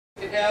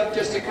have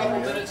just a couple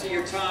minutes of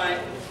your time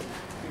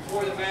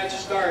before the match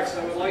starts,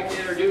 I would like to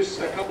introduce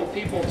a couple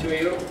people to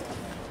you.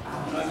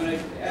 And I'm going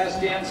to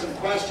ask Dan some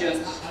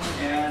questions.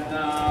 And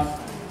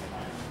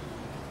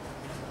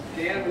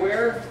Dan,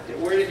 where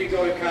did you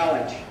go to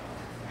college?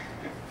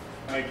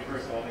 Mike,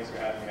 first of all, thanks for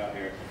having me out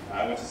here.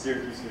 I went to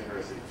Syracuse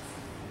University.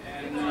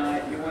 And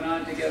you went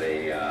on to get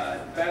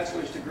a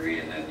bachelor's degree,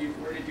 and then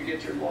where did you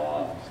get your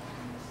law?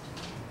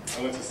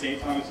 I went to St.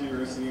 Thomas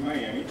University in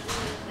Miami,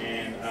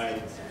 and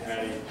I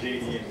had a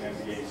JD and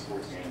MBA in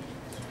sports management.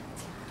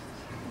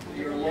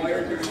 You're a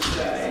lawyer during the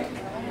day,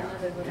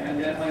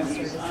 and then when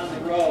he's on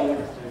the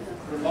road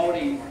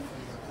promoting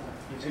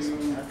to,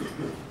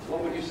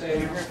 what would you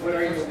say, what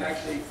are you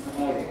actually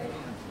promoting?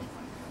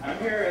 I'm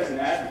here as an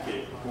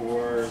advocate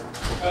for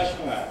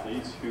professional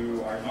athletes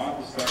who are not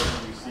the stars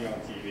that you see on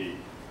TV.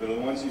 They're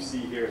the ones you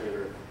see here that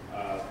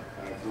are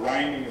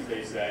grinding, as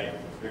they say.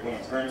 They're going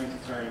tournament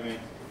to tournament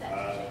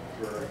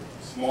for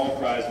small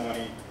prize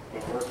money,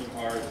 but working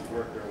hard to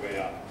work their way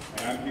up.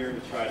 And I'm here to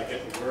try to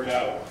get the word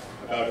out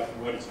about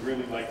what it's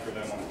really like for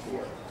them on the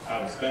tour,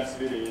 how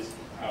expensive it is,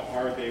 how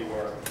hard they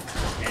work,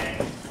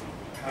 and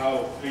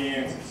how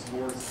fans and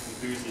sports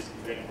enthusiasts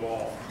can get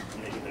involved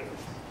and make a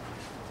difference.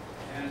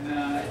 And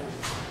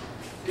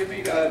give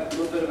me a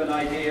little bit of an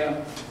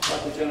idea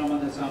about the gentleman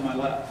that's on my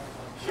left.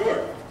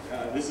 Sure.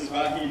 This is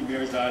Vahid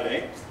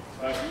Mirzadeh.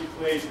 He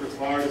played for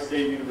Florida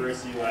State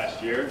University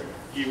last year.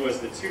 He was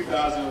the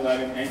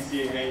 2011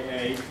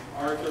 NCAA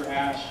Arthur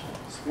Ashe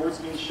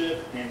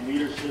Sportsmanship and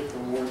Leadership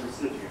Award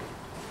recipient.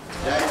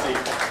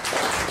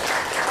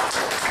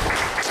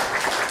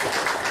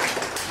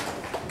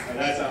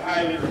 That's a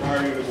highly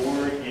regarded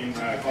award in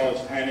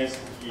college tennis.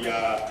 He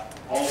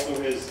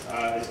also is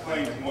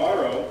playing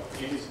tomorrow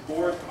in his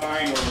 4th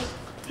finals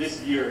this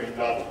year in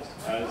doubles.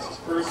 It's his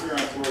first year on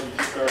tour. He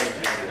just started in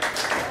January.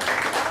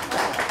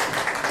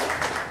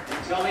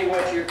 Tell me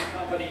what your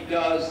company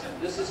does.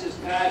 This is his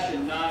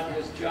passion, not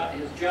his job.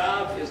 His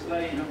job is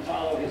letting him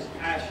follow his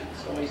passion.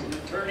 So he's an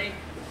attorney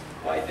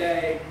by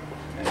day,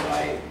 and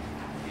by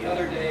the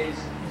other days,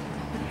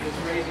 he is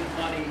raising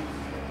money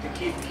to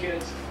keep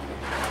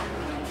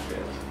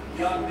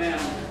young men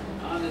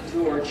on the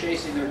tour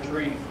chasing their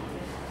dream.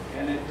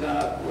 And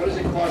what does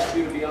it cost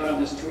you to be out on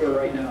this tour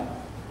right now?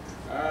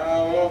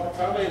 Well,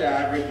 probably the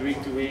average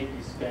week to week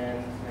you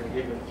spend in a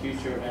given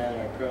future event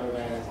or pro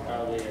event is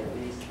probably at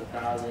least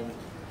 $1,000.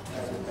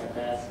 At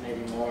best,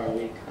 maybe more a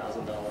week,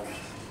 $1,000.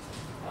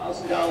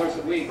 $1,000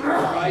 a week. The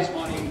prize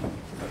money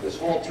of this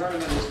whole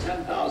tournament is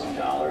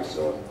 $10,000.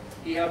 So if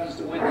he happens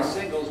to win the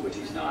singles, which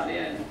he's not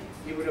in,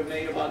 he would have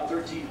made about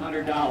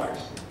 $1,300.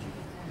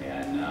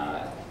 And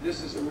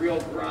this is a real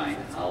grind.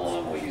 How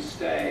long will you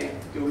stay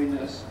doing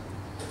this?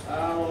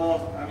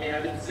 Well, I mean,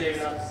 I've been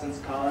saving up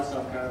since college, so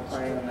I'm kind of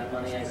playing on that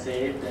money I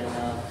saved, and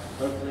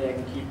hopefully I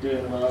can keep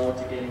doing well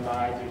to getting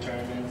by through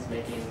tournaments,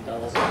 making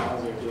doubles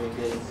finals or doing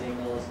good in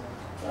singles.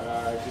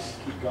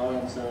 Just keep going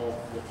until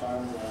the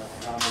fun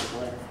comes to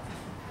play.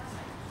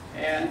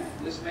 And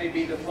this may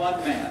be the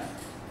fun man.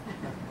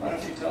 Why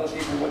don't you tell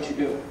people what you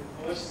do?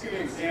 Well, let's just give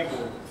an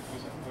example.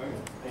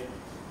 If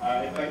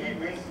Vahid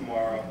wins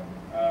tomorrow,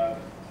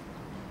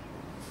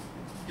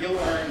 he'll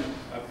earn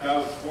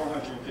about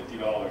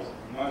 $450.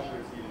 I'm not sure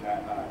it's even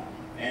that high.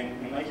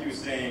 And like he was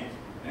saying,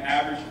 an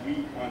average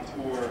week on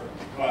tour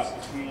costs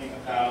between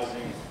 $1,000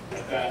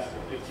 at best to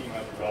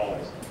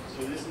 $1,500.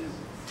 So this is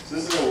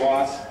a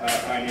loss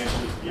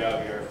financially to be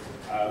out here.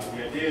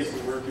 The idea is to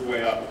work your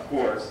way up, of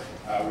course,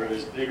 where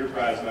there's bigger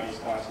prize money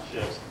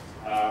sponsorships,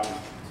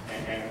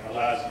 and it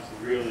allows you to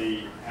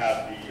really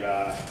have the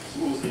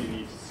tools that you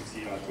need to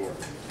succeed on tour.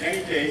 In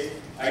any case,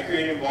 I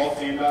created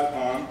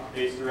InvolvedFan.com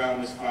based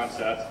around this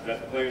concept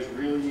that the players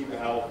really need the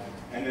help,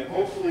 and then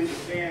hopefully the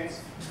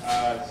fans,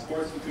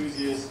 sports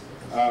enthusiasts,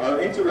 are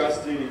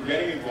interested in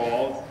getting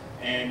involved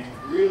and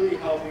really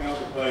helping out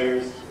the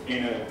players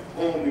in a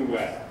whole new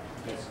way.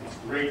 It's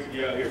great to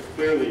be out here.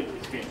 Clearly,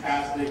 it's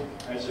fantastic.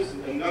 And it's just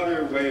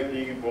another way of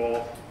being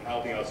involved and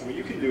helping out. So what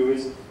you can do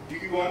is you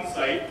can go on the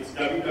site. It's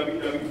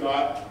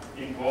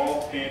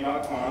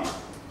www.involvedfan.com.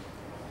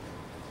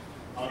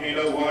 I'll hand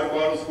out water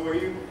bottles for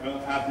you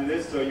after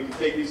this, so you can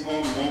take these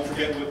home and won't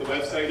forget what the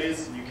website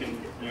is. You can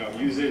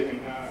use it and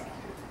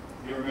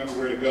you'll remember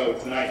where to go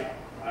tonight.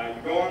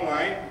 You go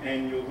online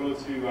and you'll go to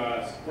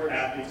support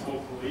athletes,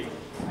 hopefully,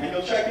 and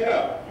you'll check it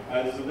out.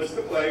 There's a list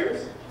of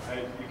players.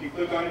 You can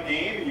click on a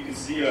name and you can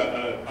see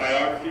a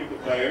biography of the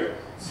player,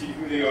 see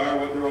who they are,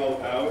 what they're all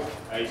about.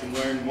 You can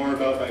learn more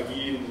about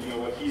Vahid and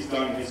what he's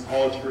done in his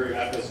college career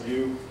at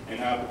FSU and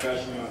now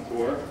professionally on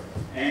tour.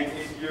 And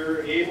if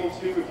you're able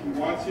to, if you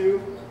want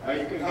to,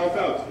 you can help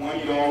out.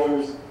 $20,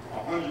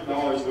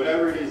 $100,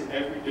 whatever it is,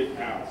 every bit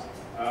counts.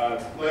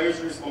 The players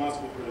are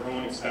responsible for their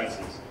own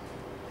expenses.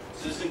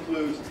 So this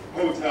includes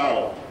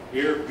hotel,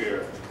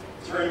 airfare,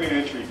 tournament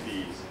entry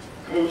fees,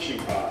 coaching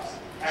costs,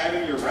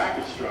 having your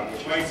racket strung,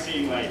 which might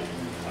seem like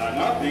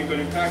nothing, but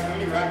in fact, how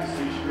many rackets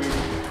do you string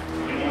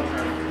in one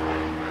tournament?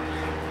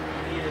 I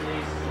need at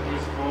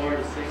least 4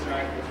 to 6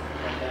 rackets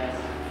at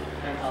best.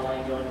 Depends how long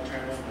you go in the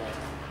tournament, but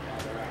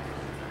the rackets.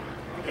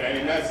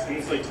 Okay, and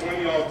it's like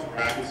 $20 per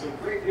racket. So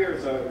right here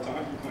it's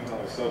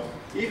 $120. So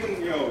even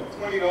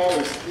 $20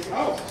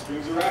 oh,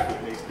 streams a racket,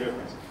 it makes a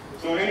difference.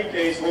 So in any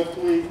case,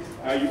 hopefully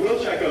you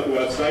will check out the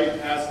website,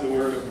 pass the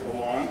word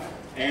along,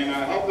 and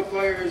help the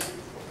players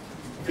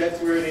get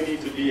to where they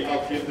need to be,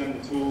 help give them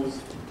the tools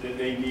that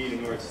they need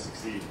in order to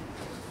succeed.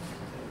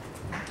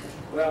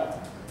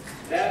 Well,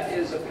 that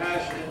is a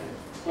passionate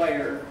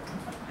player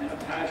and a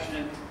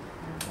passionate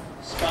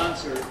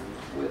sponsor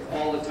with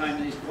all the time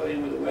that he's put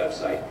in with the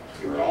website.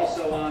 You were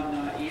also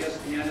on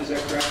ESPN, is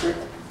that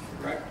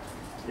correct?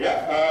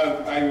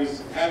 Yeah, I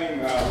was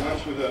having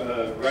lunch with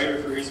a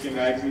writer for ESPN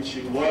Magazine.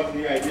 She loved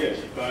the idea.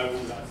 She thought it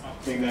was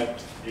something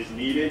that is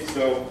needed.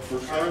 So we're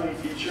currently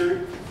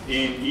featured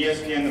in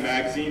ESPN the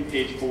magazine,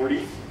 page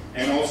 40.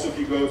 And also if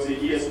you go to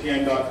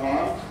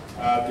ESPN.com,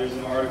 there's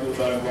an article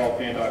about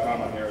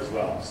InvolvedFan.com on there as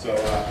well. So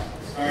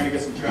starting to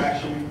get some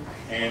traction,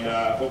 and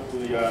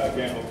hopefully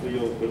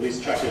you'll at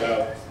least check it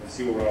out and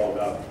see what we're all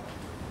about.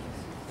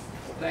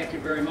 Well, thank you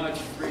very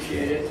much.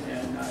 Appreciate it,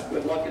 and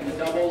good luck in the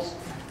doubles.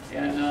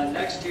 And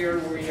next year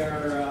we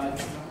are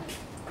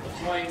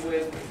toying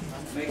with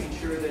making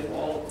sure that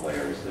all the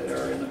players that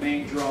are in the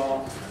main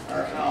draw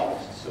are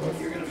housed. So if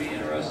you're going to be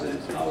interested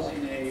in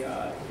housing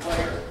a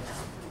player,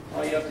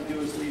 all you have to do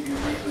is leave your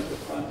name at the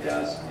front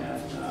desk,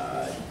 and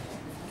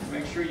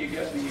make sure you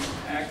get me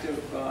active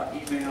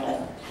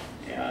email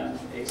and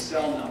a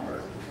cell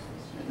number,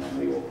 and then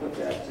we will put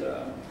that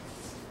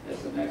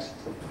as the next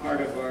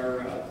part of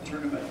our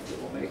tournament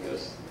that will make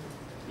us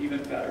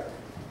even better.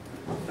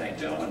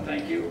 Gentlemen,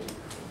 thank you.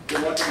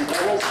 Good luck in the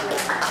doubles.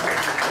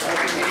 Let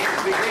the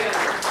games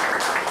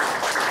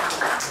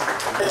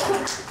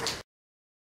begin.